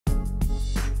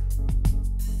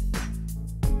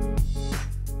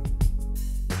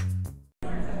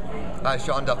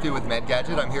Sean Duffy with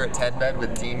MedGadget. I'm here at TEDMED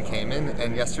with Dean Kamen,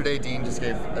 and yesterday Dean just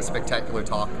gave a spectacular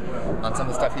talk on some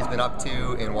of the stuff he's been up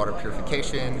to in water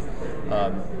purification,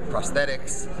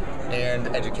 prosthetics, and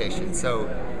education. So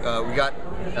we got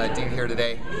Dean here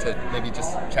today to maybe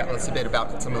just chat with us a bit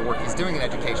about some of the work he's doing in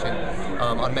education.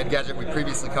 On MedGadget, we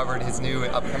previously covered his new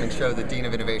upcoming show, The Dean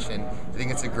of Innovation. I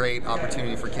think it's a great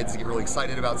opportunity for kids to get really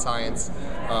excited about science.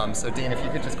 So Dean, if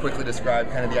you could just quickly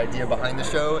describe kind of the idea behind the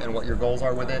show and what your goals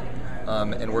are with it,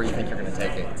 and where you think you're going to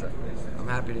take it. So. I'm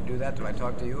happy to do that. Do I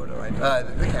talk to you or do I talk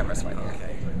to the camera's fine.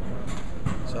 Okay.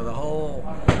 So the whole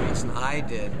reason I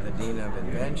did the Dean of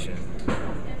Invention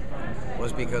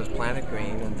was because Planet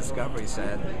Green and Discovery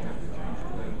said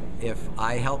if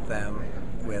I help them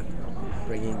with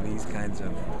bringing these kinds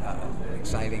of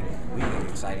exciting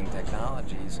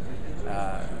technologies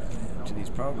to these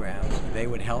programs, they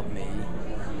would help me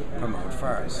promote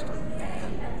first.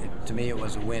 And to me it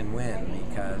was a win-win,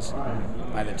 because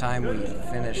by the time we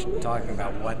finished talking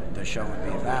about what the show would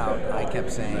be about, I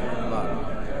kept saying,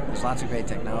 look, there's lots of great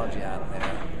technology out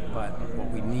there, but what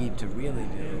we need to really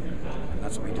do, and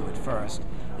that's what we do at first,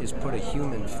 is put a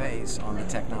human face on the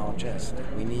technologist.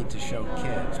 We need to show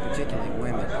kids, particularly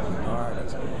women and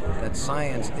minorities, that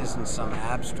science isn't some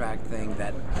abstract thing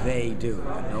that they do,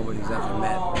 that nobody's ever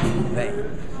met. They.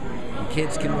 And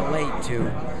kids can relate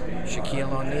to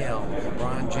Shaquille O'Neal,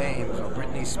 LeBron James, or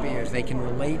Britney Spears. They can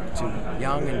relate to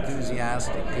young,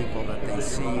 enthusiastic people that they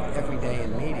see every day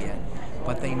in media,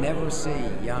 but they never see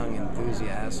young,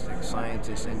 enthusiastic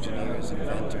scientists, engineers,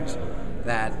 inventors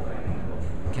that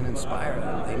can inspire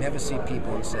them. They never see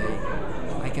people and say,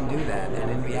 I can do that.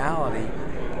 And in reality,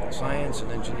 science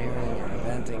and engineering and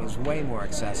inventing is way more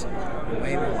accessible,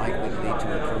 way more likely to lead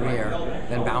to a career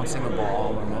than bouncing a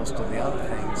ball or most of the other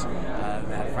things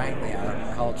that, frankly,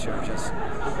 our culture just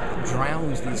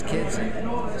drowns these kids in.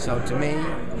 So to me,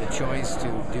 the choice to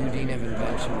do Dean of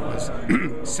Invention was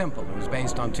simple. It was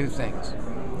based on two things.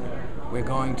 We're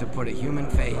going to put a human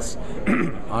face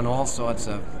on all sorts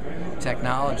of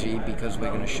technology because we're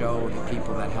going to show the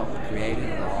people that helped create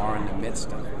it or are in the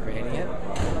midst of creating it.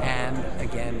 And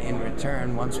again, in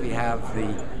return, once we have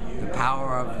the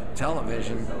power of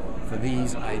television for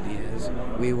these ideas,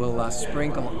 we will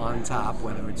sprinkle on top,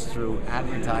 whether it's through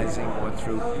advertising or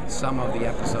through some of the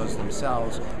episodes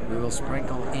themselves, we will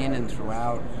sprinkle in and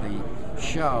throughout the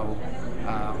show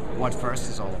what FIRST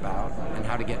is all about and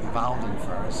how to get involved in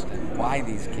FIRST and why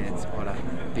these kids ought to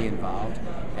be involved.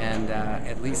 And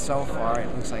at least so far, it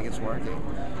looks like it's working.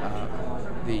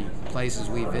 The places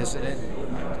we visited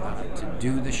to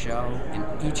do the show,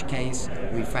 in each case,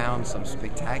 we found some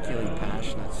spectacularly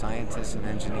passionate scientists and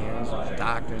engineers,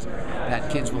 doctors,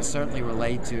 that kids will certainly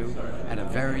relate to at a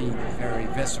very, very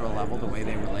visceral level, the way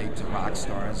they relate to rock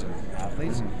stars and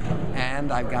athletes.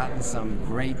 And I've gotten some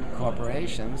great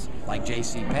corporations, like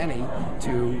JCPenney,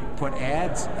 to put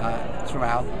ads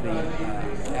throughout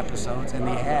the episodes, and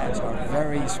the ads are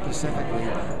very specifically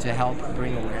to help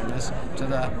bring awareness to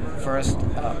the FIRST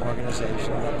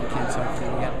organization that the kids hopefully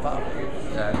will get involved.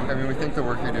 I mean, we think the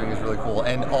work you're doing is really cool,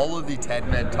 and all of the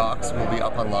TEDMED talks will be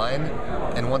up online,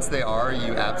 and once they are,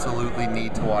 you absolutely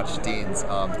need to watch Dean's.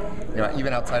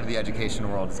 Even outside of the education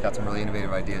world, it's got some really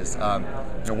innovative ideas.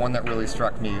 One that really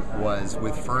struck me was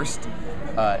with FIRST,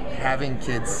 having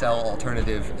kids sell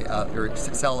or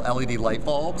sell LED light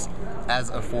bulbs as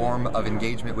a form of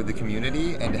engagement with the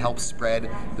community and to help spread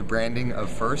the branding of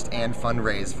FIRST and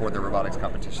fundraise for the robotics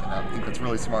competition. I think that's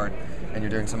really smart, and you're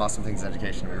doing some awesome things in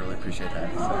education. We really appreciate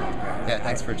that. So, yeah,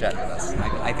 thanks for chatting with us.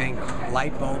 I think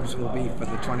light bulbs will be for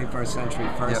the 21st century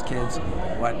FIRST kids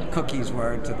what cookies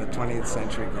were to the 20th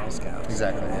century Girl Scouts.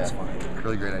 Exactly. That's fun.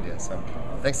 Really great idea. So,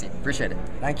 thanks, Steve. Appreciate it.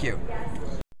 Thank you.